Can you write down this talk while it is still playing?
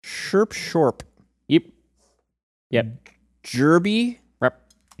Chirp Shorp. Yep. Jerby.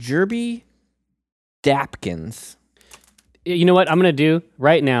 Rep. Jerby Dapkins. You know what I'm going to do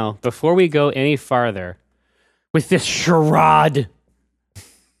right now, before we go any farther with this charade? Is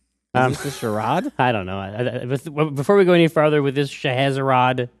this a charade? I don't know. Before we go any farther with this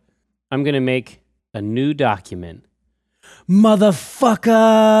Shahazarad, I'm going to make a new document.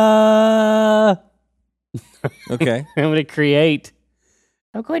 Motherfucker! Okay. I'm going to create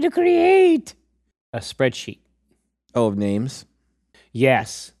a spreadsheet. Oh, of names.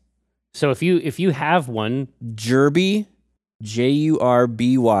 Yes. So if you have one, Jerby,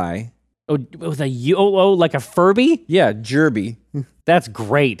 Jurby. with a U, like a Furby? Yeah, Jerby. That's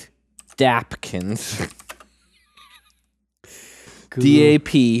great. Dapkins.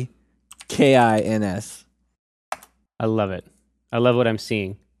 Dapkins. I love it. I love what I'm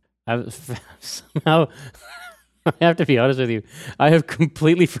seeing. Somehow, I have to be honest with you. I have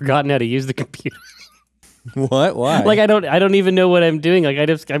completely forgotten how to use the computer. What? Why? Like I don't even know what I'm doing. Like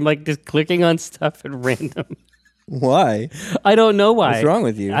I'm like just clicking on stuff at random. Why? I don't know why. What's wrong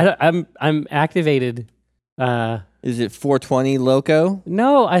with you? I'm activated. Is it 420 loco?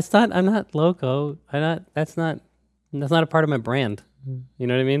 No, I'm not loco. That's not a part of my brand. You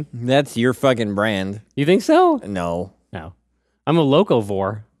know what I mean? That's your fucking brand. You think so? No. No. I'm a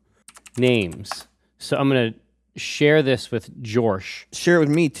locovore. Names. So I'm going to share this with Jorsh. Share it with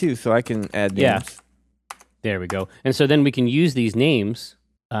me too so I can add names. Yeah. There we go. And so then we can use these names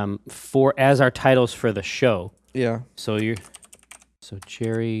as our titles for the show. Yeah. So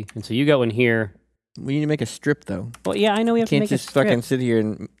Cherry, and so you got one here. We need to make a strip though. Well, yeah, I know we have to Can't make a just strip. fucking sit here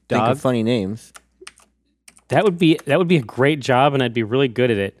and think of funny names. That would be a great job, and I'd be really good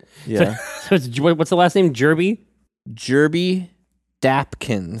at it. Yeah. So what's the last name? Jerby? Jerby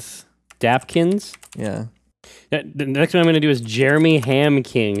Dapkins. Dapkins? Yeah. The next one I'm going to do is Jeremy Ham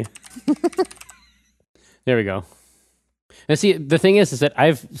King. There we go. And see, the thing is that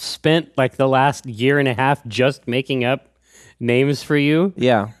I've spent like the last year and a half just making up names for you.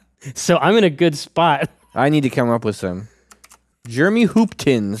 Yeah. So I'm in a good spot. I need to come up with some. Jeremy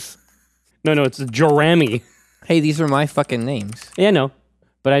Hooptins. No, it's Jorami. Hey, these are my fucking names. Yeah, no,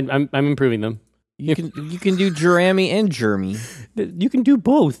 but I'm improving them. You can do Jeremy and Jeremy. You can do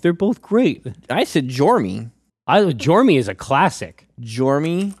both. They're both great. I said Jormy. Jormy is a classic.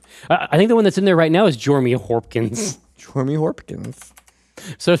 Jormy. I think the one that's in there right now is Jormy Horpkins. Jormy Horpkins.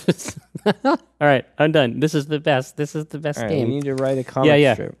 So, all right, I'm done. This is the best. This is the best All right, game. we need to write a comic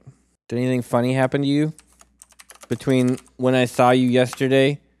strip. Yeah. Did anything funny happen to you between when I saw you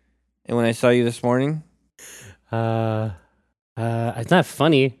yesterday and when I saw you this morning? It's not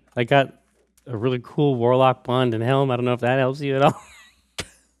funny. I got a really cool Warlock Bond and helm. I don't know if that helps you at all.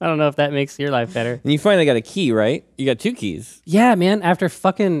 I don't know if that makes your life better. And you finally got a key, right? You got 2 keys. Yeah, man. After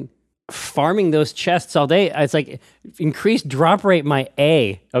fucking farming those chests all day, it's like increased drop rate my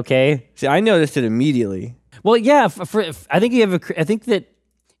A. Okay. See, I noticed it immediately. Well, yeah. I think you have I think that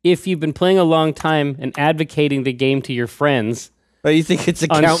if you've been playing a long time and advocating the game to your friends, Oh, you think it's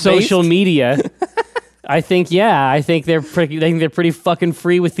on social media, I think they're pretty fucking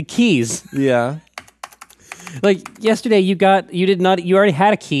free with the keys. Yeah. Like yesterday, you already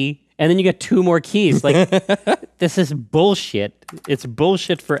had a key, and then you got 2 more keys. Like this is bullshit. It's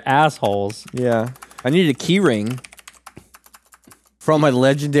bullshit for assholes. Yeah. I need a key ring for all my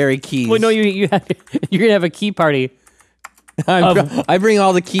legendary keys. Well, no, you're gonna have a key party I bring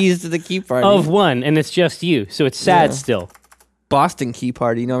all the keys to the key party. of one, and it's just you. So it's sad still. Boston key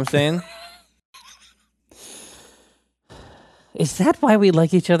party, you know what I'm saying? Is that why we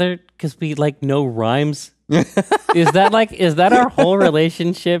like each other? Because we like know rhymes? Is that our whole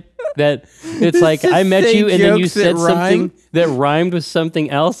relationship? That it's like I met you and then you said something that rhymed with something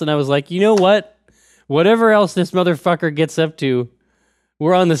else, and I was like, you know what? Whatever else this motherfucker gets up to,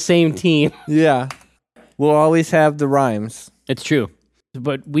 we're on the same team. Yeah. We'll always have the rhymes. It's true.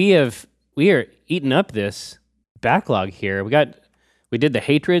 But we are eating up this backlog here. We did the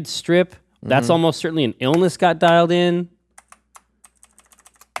hatred strip. That's almost certainly an illness got dialed in.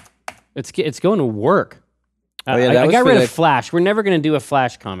 It's going to work. I got rid of Flash. We're never going to do a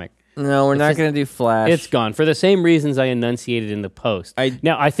Flash comic. No, we're not going to do Flash. It's gone for the same reasons I enunciated in the post.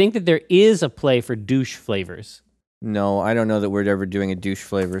 Now, I think that there is a play for douche flavors. No, I don't know that we're ever doing a douche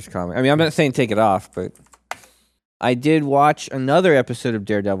flavors comic. I mean, I'm not saying take it off, but I did watch another episode of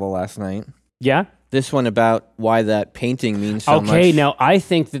Daredevil last night. Yeah? This one about why that painting means so much. Okay, now I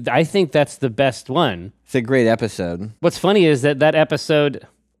think that's the best one. It's a great episode. What's funny is that episode,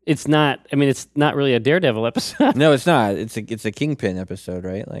 it's not really a Daredevil episode. No, it's not. It's a Kingpin episode,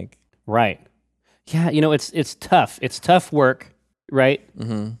 right? Like, right. Yeah, it's tough. It's tough work, right?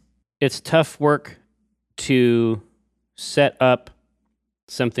 mm-hmm. it's tough work to set up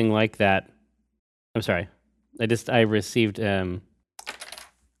something like that. I'm sorry. I received an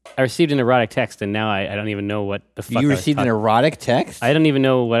erotic text, and now I don't even know what the fuck You received an erotic text? I don't even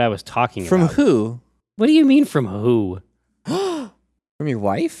know what I was talking From about. From who? What do you mean from who? From your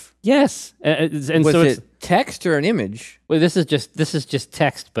wife? Yes. And was so it text or an image? Well, this is just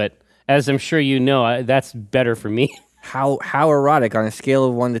text, but as I'm sure you know, that's better for me. How erotic on a scale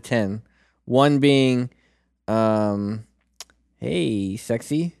of 1 to 10? 1 being, hey,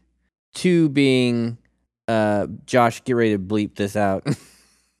 sexy. 2 being, Josh, get ready to bleep this out.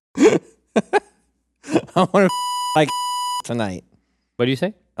 I want to like tonight. What do you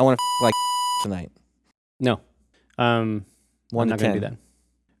say? I want to like tonight. No. 1 I'm to not 10. going to do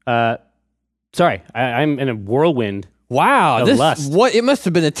that. Sorry, I'm in a whirlwind. Wow, of lust. What? It must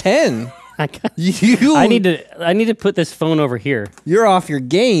have been a 10. I need to put this phone over here. You're off your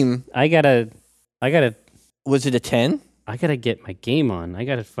game. I gotta. Was it a 10? I gotta get my game on. I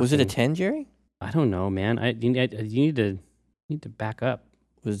gotta. Was it a 10, Jerry? I don't know, man. You need to back up.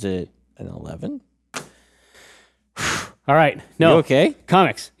 Was it an 11? All right. No. You okay?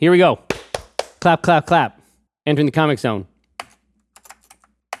 Comics. Here we go. Clap, clap, clap. Entering the comic zone.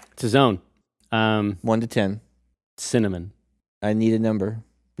 It's a zone. 1 to 10. Cinnamon. I need a number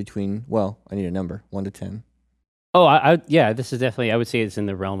between. Well, I need a number 1 to 10. Oh, yeah. This is definitely. I would say it's in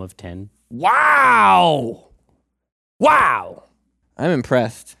the realm of 10. Wow. Wow. I'm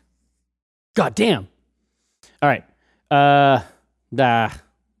impressed. God damn. All right. Yeah.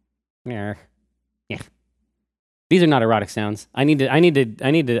 These are not erotic sounds. I need to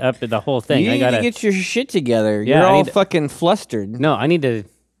up the whole thing. You need to get your shit together. Yeah, You're all fucking flustered. No, I need to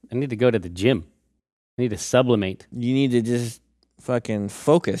go to the gym. I need to sublimate. You need to just fucking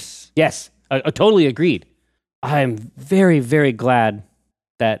focus. Yes, I totally agreed. I'm very, very glad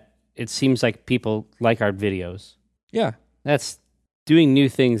that it seems like people like our videos. Yeah. That's doing new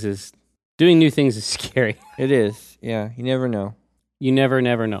things is scary. It is. Yeah, you never know. You never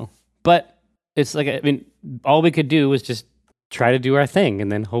know. But it's like, I mean, all we could do was just try to do our thing,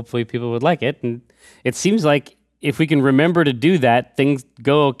 and then hopefully people would like it. And it seems like if we can remember to do that, things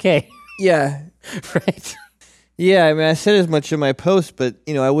go okay. Yeah. Right? Yeah, I mean, I said as much in my post, but,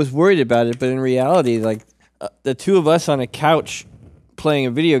 I was worried about it. But in reality, like, the two of us on a couch playing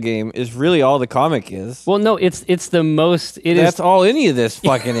a video game is really all the comic is. Well, no, it's the most. That's all any of this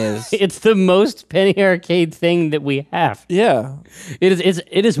fucking is. It's the most Penny Arcade thing that we have. Yeah.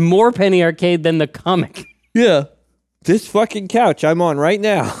 It is more Penny Arcade than the comic. Yeah. This fucking couch I'm on right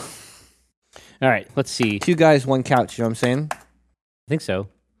now. All right, let's see. 2 guys, 1 couch. You know what I'm saying? I think so.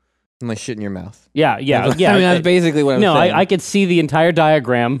 I'm like shit in your mouth. Yeah. I mean, that's basically what I'm saying. No, I could see the entire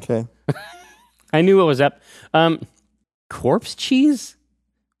diagram. Okay. I knew what was up. Corpse cheese?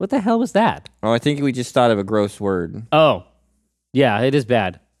 What the hell was that? Oh, I think we just thought of a gross word. Oh, yeah, it is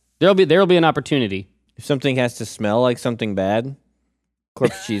bad. There'll be an opportunity. If something has to smell like something bad,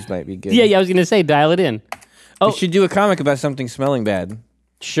 corpse cheese might be good. Yeah, I was gonna say dial it in. Oh, we should do a comic about something smelling bad.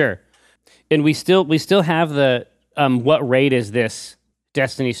 Sure. And we still have the what rate is this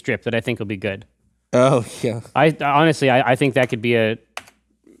Destiny strip that I think will be good. Oh yeah. I honestly I think that could be a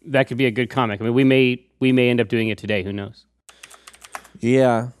good comic. I mean, we may end up doing it today. Who knows?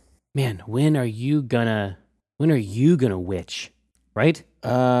 Yeah. Man, when are you gonna witch? Right?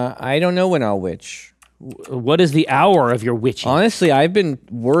 I don't know when I'll witch. What is the hour of your witching? Honestly, I've been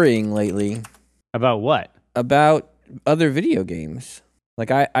worrying lately. About what? About other video games.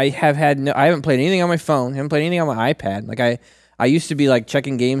 Like I haven't played anything on my phone. Haven't played anything on my iPad. Like I used to be like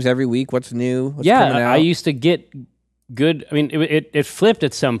checking games every week. What's new? What's coming out? I used to get good. I mean, it flipped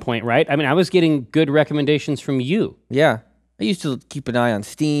at some point, right? I mean, I was getting good recommendations from you. Yeah. I used to keep an eye on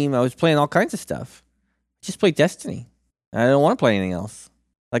Steam. I was playing all kinds of stuff. Just play Destiny. I don't want to play anything else.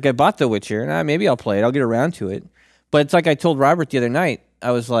 Like I bought The Witcher, and maybe I'll play it. I'll get around to it. But it's like I told Robert the other night.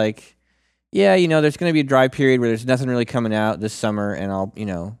 I was like, yeah, there's going to be a dry period where there's nothing really coming out this summer, and I'll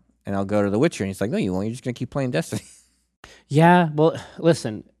go to The Witcher. And he's like, no, you won't. You're just going to keep playing Destiny. Yeah, well,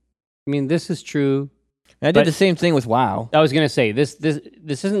 listen. I mean, this is true. And I did the same thing with WoW. I was going to say this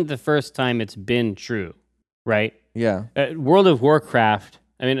isn't the first time it's been true, right? Yeah. World of Warcraft.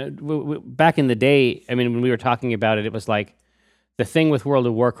 I mean, back in the day, I mean, when we were talking about it, it was like the thing with World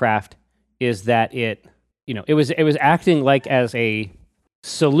of Warcraft is that it was acting like as a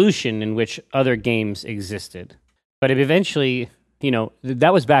solution in which other games existed, but it eventually,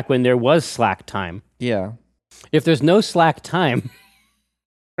 that was back when there was slack time. Yeah. If there's no slack time,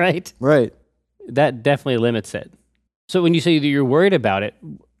 right? Right. That definitely limits it. So when you say that you're worried about it,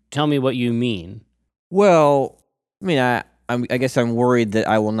 tell me what you mean. Well, I mean, I guess I'm worried that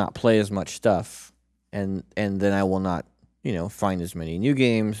I will not play as much stuff, and then I will not, find as many new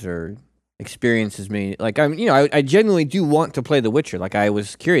games or experience as many. Like I genuinely do want to play The Witcher. Like I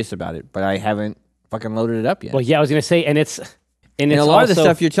was curious about it, but I haven't fucking loaded it up yet. Well, yeah, I was gonna say, and a lot of the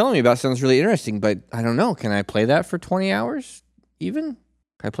stuff you're telling me about sounds really interesting, but I don't know. Can I play that for 20 hours? Even?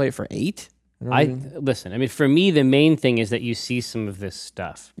 Can I play it for 8? Listen. I mean, for me, the main thing is that you see some of this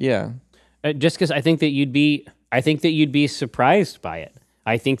stuff. Yeah. Just because I think that you'd be surprised by it.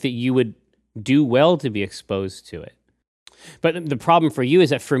 I think that you would do well to be exposed to it. But the problem for you is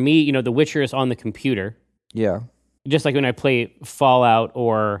that for me, The Witcher is on the computer. Yeah. Just like when I play Fallout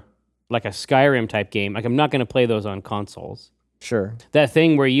or like a Skyrim type game, like I'm not going to play those on consoles. Sure. That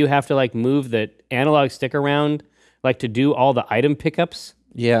thing where you have to like move the analog stick around, like to do all the item pickups.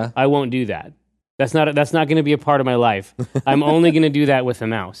 Yeah. I won't do that. That's not going to be a part of my life. I'm only going to do that with a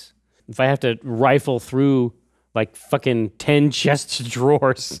mouse. If I have to rifle through like fucking 10 chests of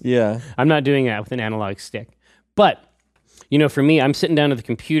drawers, yeah, I'm not doing that with an analog stick. But, for me, I'm sitting down at the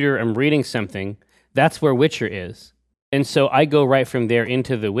computer, I'm reading something. That's where Witcher is. And so I go right from there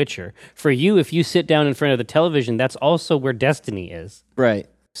into The Witcher. For you, if you sit down in front of the television, that's also where Destiny is. Right.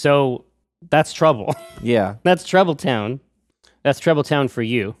 So that's trouble. Yeah. That's Trouble Town. That's Trouble Town for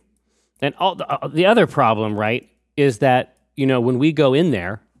you. And all the other problem, right, is that, when we go in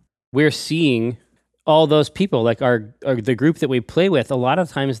there, we're seeing all those people, like the group that we play with, a lot of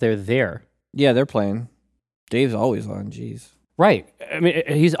times they're there. Yeah, they're playing. Dave's always on, jeez. Right. I mean,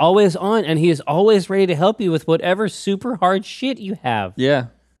 he's always on, and he is always ready to help you with whatever super hard shit you have. Yeah.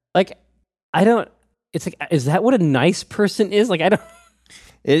 Like, it's like, is that what a nice person is? Like,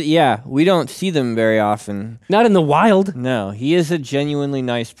 yeah, we don't see them very often. Not in the wild. No, he is a genuinely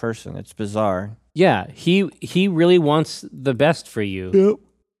nice person. It's bizarre. Yeah, he really wants the best for you. Yep.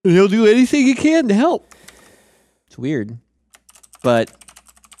 And he'll do anything he can to help. It's weird. But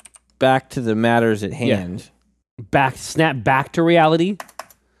back to the matters at hand. Yeah. Snap back to reality.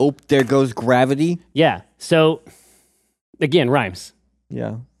 Oh, there goes gravity. Yeah. So, again, rhymes.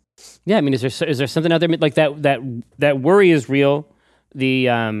 Yeah. Yeah, I mean, is there something out there like that worry is real?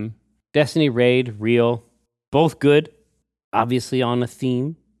 The Destiny raid, real. Both good. Obviously on a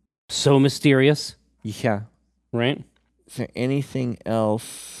theme. So mysterious. Yeah. Right? Is there anything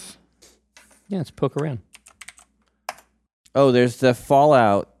else? Yeah, let's poke around. Oh, there's the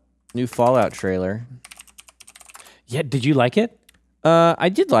new Fallout trailer. Yeah, did you like it? I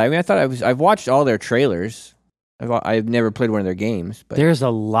did like. I mean, I've watched all their trailers. I've never played one of their games, but there's a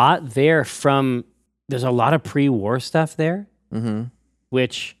lot there there's a lot of pre-war stuff there. Mm-hmm.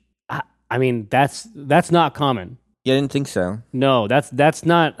 Which I mean, that's not common. Yeah, I didn't think so. No, that's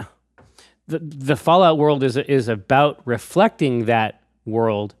not. The Fallout world is about reflecting that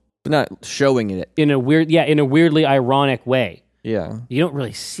world, but not showing it in a weirdly ironic way. Yeah, you don't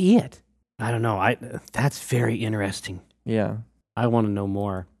really see it. I don't know. That's very interesting. Yeah, I want to know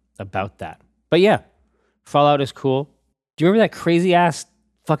more about that. But yeah, Fallout is cool. Do you remember that crazy ass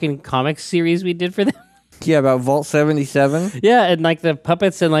fucking comic series we did for them? Yeah, about Vault 77. Yeah, and like the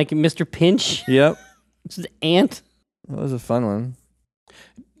puppets and like Mr. Pinch. Yep. It's the ant. That was a fun one.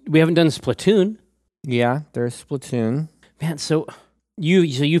 We haven't done Splatoon. Yeah, there's Splatoon. Man, so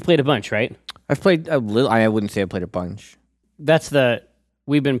you've played a bunch, right? I've played a little. I wouldn't say I played a bunch.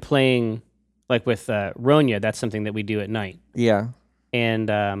 We've been playing like with Ronya. That's something that we do at night. Yeah.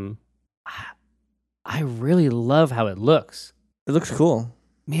 And I really love how it looks. It looks cool.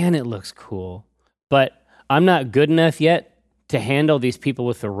 Man, it looks cool. But I'm not good enough yet to handle these people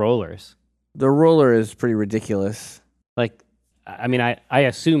with the rollers. The roller is pretty ridiculous. Like, I mean, I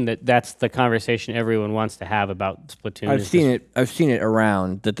assume that's the conversation everyone wants to have about Splatoon. I've seen it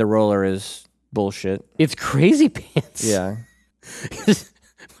around that the roller is bullshit. It's crazy pants. Yeah.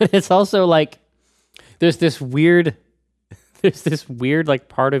 But it's also like there's this weird like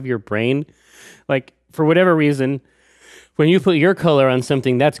part of your brain, like for whatever reason, when you put your color on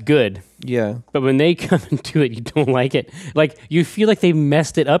something, that's good. Yeah. But when they come into it, you don't like it. Like, you feel like they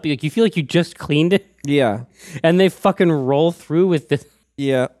messed it up. Like, you feel like you just cleaned it. Yeah. And they fucking roll through with this.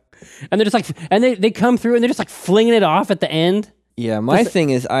 Yeah. And they're just like, and they come through and they're just like flinging it off at the end. Yeah. My thing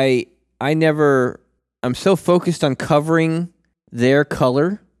is I'm so focused on covering their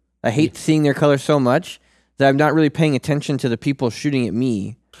color. I hate seeing their color so much that I'm not really paying attention to the people shooting at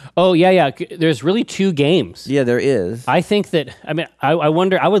me. Oh, yeah. There's really 2 games. Yeah, there is. I think that, I mean, I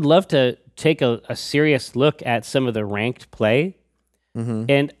wonder, I would love to take a serious look at some of the ranked play. Mm-hmm.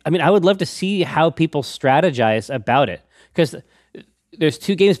 And, I mean, I would love to see how people strategize about it. Because there's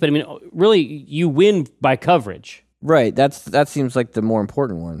 2 games, but, I mean, really, you win by coverage. Right. That seems like the more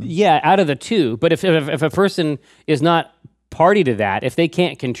important one. Yeah, out of the 2. But if a person is not party to that, if they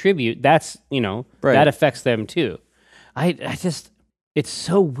can't contribute, that's, Right. that affects them too. I just, it's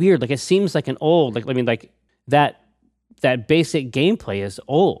so weird. Like, it seems like an old, like that basic gameplay is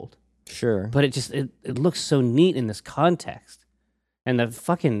old, Sure. but it looks so neat in this context. And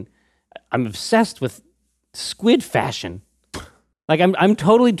I'm obsessed with squid fashion. Like, I'm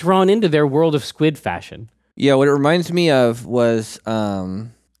totally drawn into their world of squid fashion. Yeah, what it reminds me of was, oh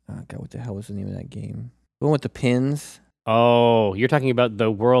God, what the hell was the name of that game? The one with the pins. Oh, you're talking about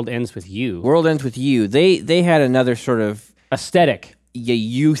The World Ends With You. World Ends With You. They had another sort of aesthetic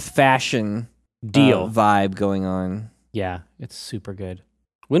youth fashion deal vibe going on. Yeah, it's super good.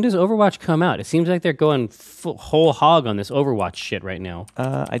 When does Overwatch come out? It seems like they're going whole hog on this Overwatch shit right now.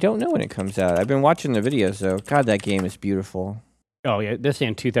 I don't know when it comes out. I've been watching the videos though. God, that game is beautiful. Oh yeah, they're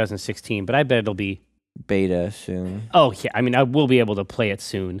saying 2016, but I bet it'll be beta soon. Oh yeah, I mean I will be able to play it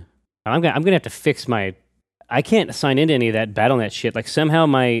soon. I'm gonna have to fix my. I can't sign into any of that BattleNet shit. Like somehow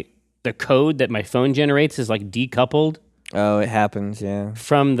the code that my phone generates is like decoupled. Oh, it happens, yeah.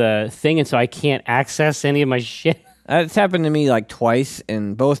 From the thing, and so I can't access any of my shit. It's happened to me like twice,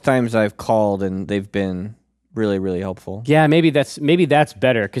 and both times I've called, and they've been really, really helpful. Yeah, maybe that's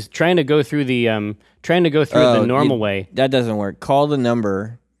better because trying to go through the the normal way, that doesn't work. Call the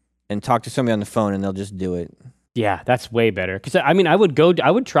number and talk to somebody on the phone, and they'll just do it. Yeah, that's way better. Because I mean, I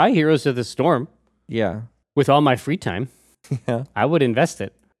would try Heroes of the Storm. Yeah, with all my free time. Yeah, I would invest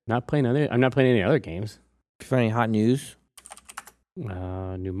it. I'm not playing any other games. Any hot news?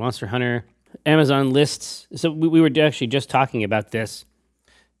 New Monster Hunter. Amazon lists. So we were actually just talking about this.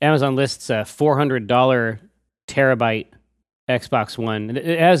 Amazon lists a $400 terabyte Xbox One.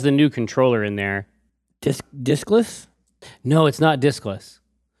 It has the new controller in there. Diskless? No, it's not diskless.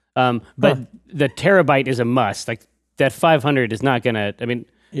 But the terabyte is a must. Like that 500 is not gonna. I mean,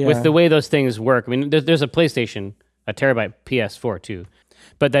 with the way those things work. I mean, there's a PlayStation, a terabyte PS4 too.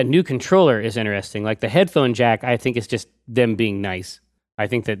 But that new controller is interesting. Like the headphone jack, I think is just them being nice. I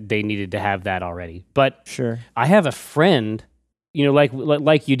think that they needed to have that already. But sure, I have a friend,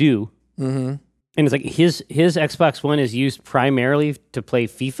 like you do, and it's like his Xbox One is used primarily to play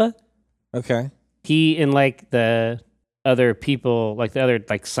FIFA. Okay. He and like the other people, like the other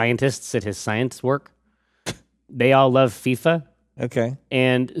like scientists at his science work, they all love FIFA. Okay.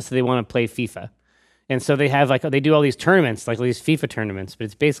 And so they want to play FIFA. And so they do all these tournaments, like all these FIFA tournaments, but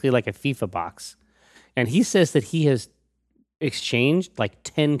it's basically like a FIFA box. And he says that he has exchanged like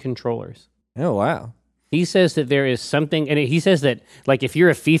 10 controllers. Oh, wow. He says that there is something, and he says that like if you're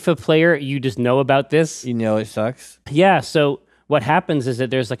a FIFA player, you just know about this. You know it sucks. Yeah, so what happens is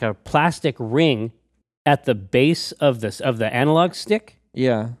that there's like a plastic ring at the base of the analog stick.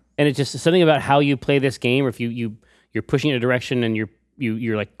 Yeah. And it's just something about how you play this game, or if you're pushing it in a direction and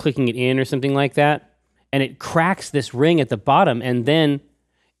you're like clicking it in or something like that, and it cracks this ring at the bottom, and then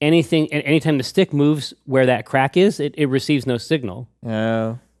anytime the stick moves where that crack is, it receives no signal.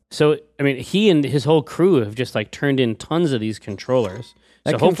 Oh. So I mean, he and his whole crew have just like turned in tons of these controllers.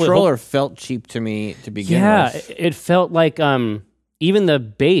 That so controller felt cheap to me to begin with. Yeah, it felt like even the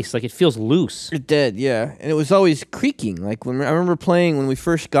base, like it feels loose. It did, yeah, and it was always creaking. Like I remember playing when we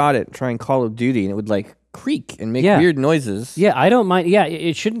first got it, trying Call of Duty, and it would like creak and make weird noises. Yeah, I don't mind. Yeah,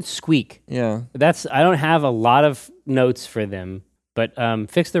 it shouldn't squeak. Yeah, I don't have a lot of notes for them, but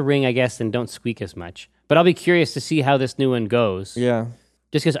fix the ring, I guess, and don't squeak as much. But I'll be curious to see how this new one goes. Yeah,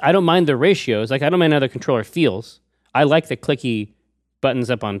 just because I don't mind the ratios. Like I don't mind how the controller feels. I like the clicky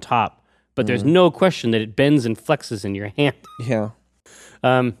buttons up on top, but there's no question that it bends and flexes in your hand. Yeah.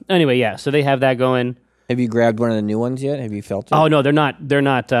 Anyway, yeah. So they have that going. Have you grabbed one of the new ones yet? Have you felt it? Oh no, they're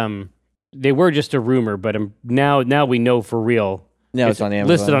not. They were just a rumor, but now we know for real. No, it's on Amazon.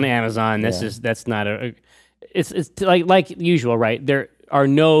 Listed on Amazon. That's not a. It's like usual, right? There are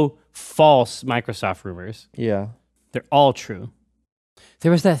no false Microsoft rumors. Yeah, they're all true.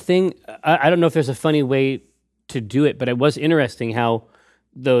 There was that thing. I don't know if there's a funny way to do it, but it was interesting how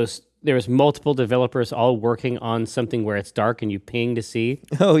there was multiple developers all working on something where it's dark and you ping to see.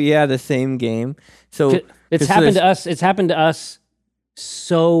 Oh yeah, the same game. So it's happened to us. It's happened to us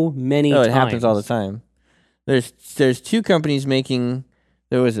so many times. It happens all the time. There's two companies making.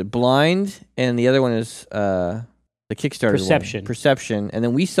 There was Blind, and the other one is the Kickstarter Perception. One. Perception, and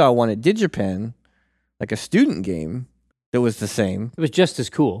then we saw one at DigiPen, like a student game that was the same. It was just as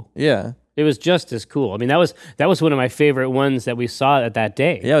cool. Yeah. It was just as cool. I mean, that was one of my favorite ones that we saw at that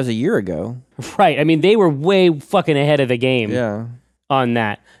day. Yeah, it was a year ago. Right. I mean, they were way fucking ahead of the game. Yeah. On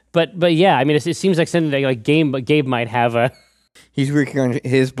that, but yeah, I mean, it seems like something that like Gabe might have a. He's working on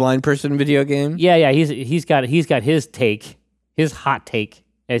his blind person video game. Yeah. He's got his take, his hot take,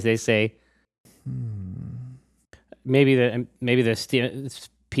 as they say. maybe the Steam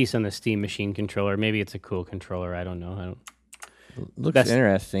piece on the Steam Machine controller. Maybe it's a cool controller. I don't know. Looks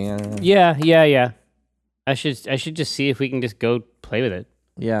interesting. I don't know. Yeah. I should just see if we can just go play with it.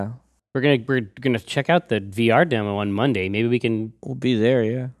 Yeah. We're gonna check out the VR demo on Monday. Maybe we can. We'll be there.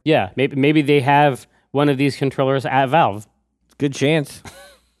 Yeah. Yeah. Maybe they have one of these controllers at Valve. Good chance.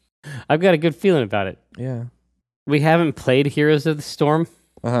 I've got a good feeling about it. Yeah. We haven't played Heroes of the Storm.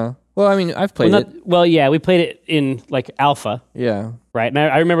 Well, I mean, I've played it. Well, yeah, we played it in like alpha. Yeah. Right. And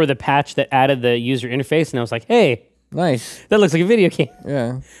I remember the patch that added the user interface, and I was like, hey, nice. That looks like a video game.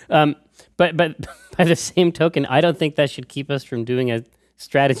 Yeah. But by the same token, I don't think that should keep us from doing a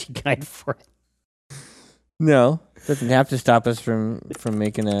strategy guide for it. No, doesn't have to stop us from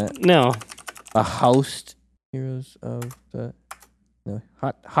making a host. Heroes of the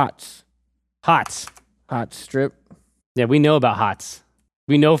Hots Hot strip. Yeah, we know about Hots.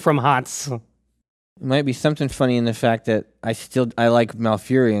 We know from Hots. It might be something funny in the fact that I like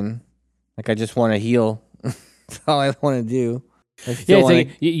Malfurion. Like I just want to heal. That's all I want to do.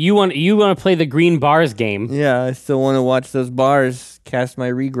 You want to play the green bars game. Yeah, I still want to watch those bars cast my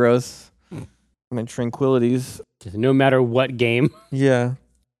regrowth, my tranquilities. No matter what game. Yeah.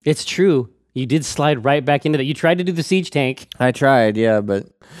 It's true. You did slide right back into that. You tried to do the siege tank. I tried, yeah, but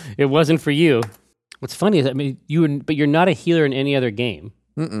it wasn't for you. What's funny is, I mean, you're not a healer in any other game.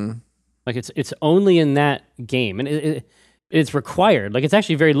 Like it's only in that game, and it's required. Like it's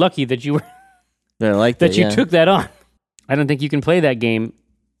actually very lucky that you took that on. I don't think you can play that game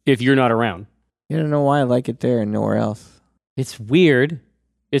if you're not around. You don't know why I like it there and nowhere else. It's weird.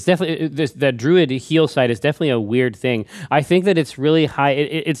 It's definitely that druid heal side is definitely a weird thing. I think that it's really high.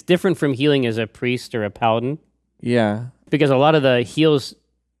 It's different from healing as a priest or a paladin. Yeah, because a lot of the heals,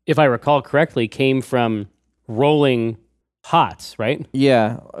 if I recall correctly, came from rolling hots, right?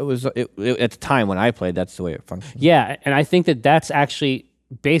 Yeah, it was at the time when I played. That's the way it functioned. Yeah, and I think that that's actually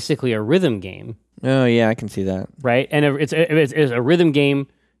basically a rhythm game. Oh yeah, I can see that. Right, and it's a rhythm game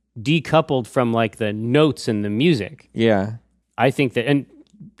decoupled from like the notes and the music. Yeah, I think that, and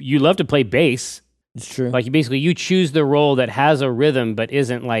you love to play bass. It's true. Like you choose the role that has a rhythm but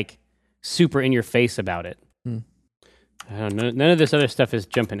isn't like super in your face about it. I don't know. None of this other stuff is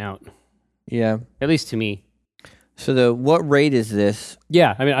jumping out. Yeah, at least to me. So what raid is this?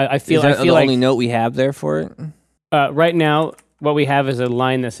 Yeah, I mean, I feel. Is that I feel the only note we have there for it? Right now, what we have is a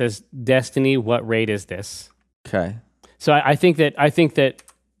line that says, "Destiny, what raid is this?" Okay. So I think that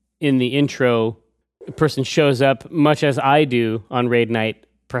in the intro, a person shows up much as I do on raid night,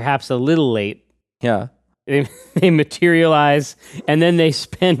 perhaps a little late. Yeah. They materialize, and then they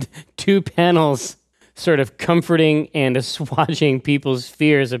spend 2 panels sort of comforting and assuaging people's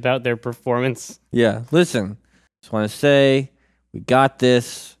fears about their performance. Yeah. Listen, just want to say, we got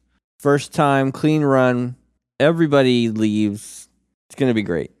this. First time, clean run. Everybody leaves. It's going to be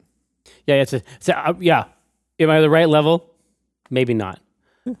great. Yeah, yeah. Am I at the right level? Maybe not.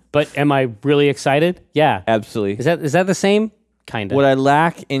 But am I really excited? Yeah. Absolutely. Is that the same? Kind of. What I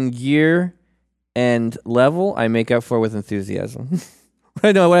lack in gear and level, I make up for with enthusiasm.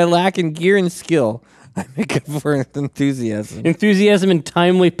 What I lack in gear and skill, I make up for with enthusiasm. Enthusiasm and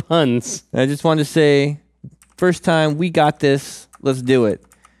timely puns. I just wanted to say, first time, we got this. Let's do it.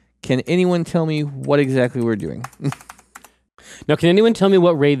 Can anyone tell me what exactly we're doing? Now, can anyone tell me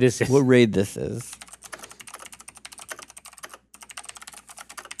what raid this is? What raid this is?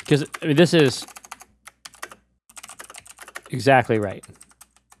 Because this is exactly right.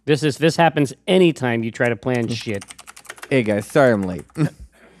 This happens anytime you try to plan shit. Hey guys, sorry I'm late.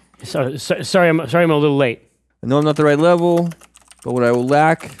 Sorry I'm a little late. I know I'm not the right level, but what I will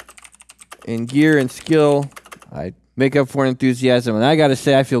lack in gear and skill, I make up for enthusiasm, and I gotta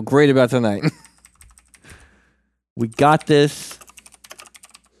say I feel great about tonight. We got this.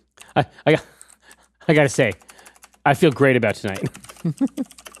 I gotta say, I feel great about tonight.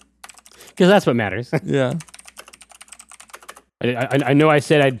 Because that's what matters. Yeah. I know I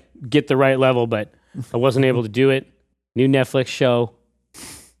said I'd get the right level, but I wasn't able to do it. New Netflix show.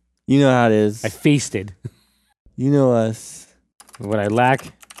 You know how it is. I feasted. You know us. What I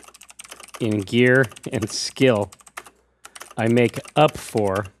lack in gear and skill, I make up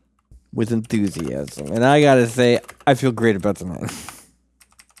for with enthusiasm. And I gotta say, I feel great about tonight.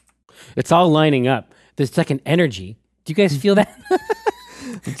 It's all lining up. There's like an energy. Do you guys feel that?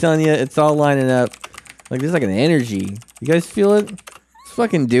 I'm telling you, it's all lining up. Like, there's like an energy. You guys feel it? Let's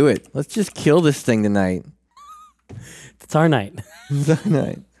fucking do it. Let's just kill this thing tonight. It's our night. It's our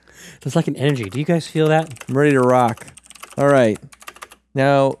night. There's like an energy. Do you guys feel that? I'm ready to rock. All right.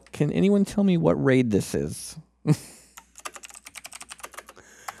 Now, can anyone tell me what raid this is?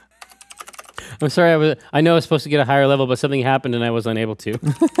 I'm sorry. I know I was supposed to get a higher level, but something happened and I was unable to.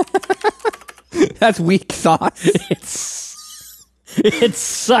 That's weak sauce. It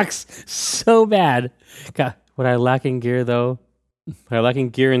sucks so bad. God, what I lack in gear, though, what I lack in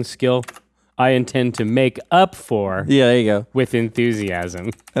gear and skill, I intend to make up for. Yeah, there you go. With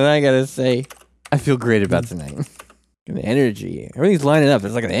enthusiasm. And I gotta say, I feel great about tonight. The energy. Everything's lining up.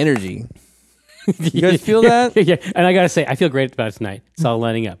 It's like an energy. You guys feel that? Yeah. And I gotta say, I feel great about it tonight. It's all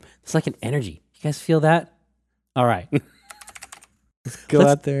lining up. It's like an energy. You guys feel that? All right. Let's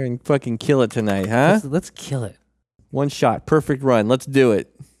out there and fucking kill it tonight, huh? Let's kill it. One shot, perfect run. Let's do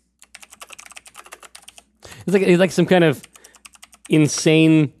it. It's like some kind of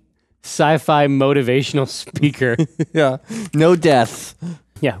insane sci-fi motivational speaker. Yeah. No deaths.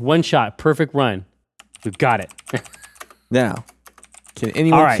 Yeah, one shot, perfect run. We've got it. Now, can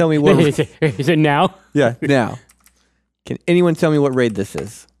anyone tell me what... Is it now? Yeah, now. Can anyone tell me what raid this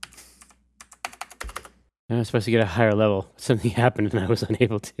is? I was supposed to get a higher level. Something happened and I was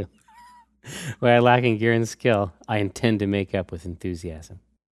unable to. What I lack in gear and skill, I intend to make up with enthusiasm.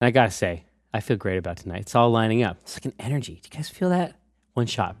 And I gotta say, I feel great about tonight. It's all lining up. It's like an energy. Do you guys feel that? One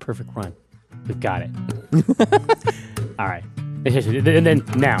shot, perfect run. We've got it. All right. And then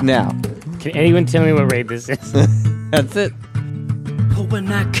now. Can anyone tell me what raid this is? That's it. When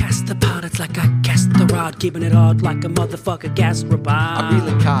I cast the pot, it's like I cast the rod, keeping it hard like a motherfucker gas robot. I'm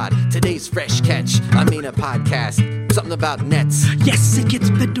reeling cod, today's fresh catch. I mean a podcast, something about nets. Yes, it gets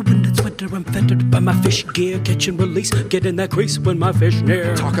better when it's winter. I'm fettered by my fish gear, catch and release. Get in that crease when my fish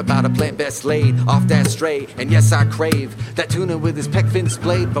near. Talk about a plant best laid off that stray. And yes, I crave that tuna with his peck fin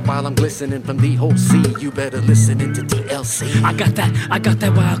splayed. But while I'm glistening from the whole sea, you better listen into TLC. I got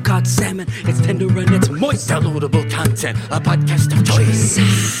that wild caught salmon. It's tender and it's moist. Downloadable content, a podcast of choice.